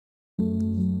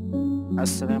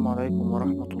السلام عليكم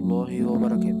ورحمة الله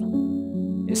وبركاته.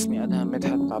 اسمي أدهم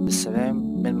مدحت عبد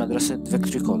السلام من مدرسة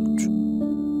فيكتوري كولج.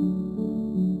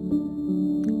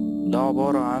 ده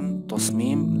عبارة عن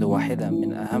تصميم لواحدة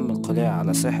من أهم القلاع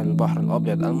على ساحل البحر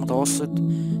الأبيض المتوسط،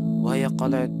 وهي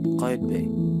قلعة قايتباي.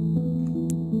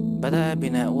 بدأ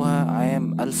بناؤها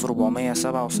عام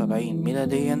 1477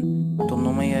 ميلاديا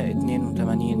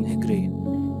 882 هجريا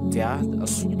في عهد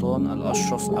السلطان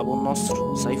الأشرف أبو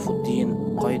النصر سيف الدين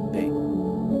قايتباي،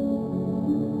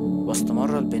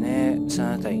 واستمر البناء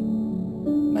سنتين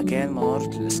مكان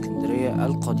منارة الإسكندرية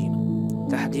القديمة،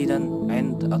 تحديدا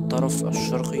عند الطرف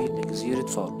الشرقي لجزيرة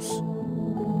فاروس.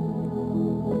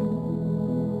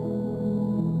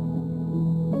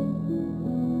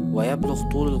 ويبلغ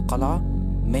طول القلعة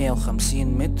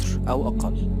 150 متر أو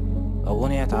أقل،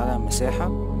 وبنيت على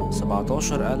مساحة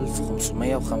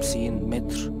 17550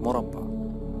 متر مربع،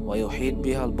 ويحيط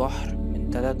بها البحر من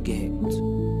 3 جهات.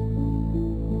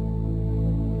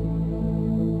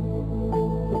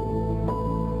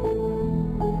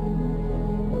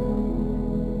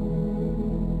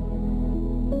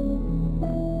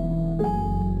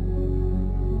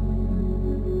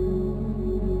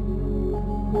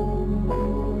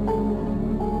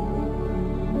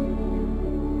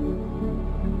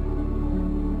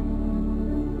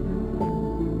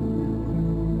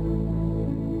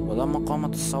 ولما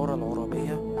قامت الثورة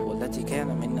العرابية، والتي كان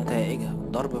من نتائجها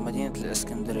ضرب مدينة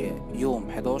الإسكندرية يوم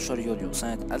 11 يوليو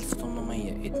سنة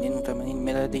 1882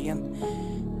 ميلاديا،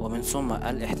 ومن ثم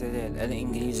الاحتلال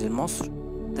الإنجليزي لمصر،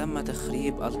 تم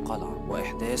تخريب القلعة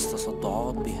وإحداث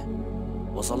تصدعات بها،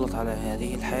 وظلت على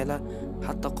هذه الحالة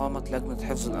حتى قامت لجنة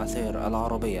حفظ الآثار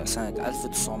العربية سنة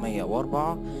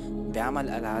 1904 بعمل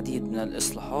العديد من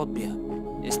الإصلاحات بها،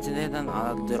 استنادا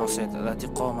على الدراسات التي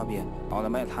قام بها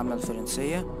علماء الحملة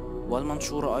الفرنسية،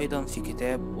 والمنشورة أيضا في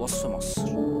كتاب وصف مصر.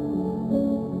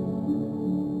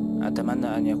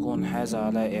 أتمنى أن يكون هذا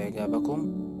على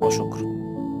إعجابكم، وشكرا.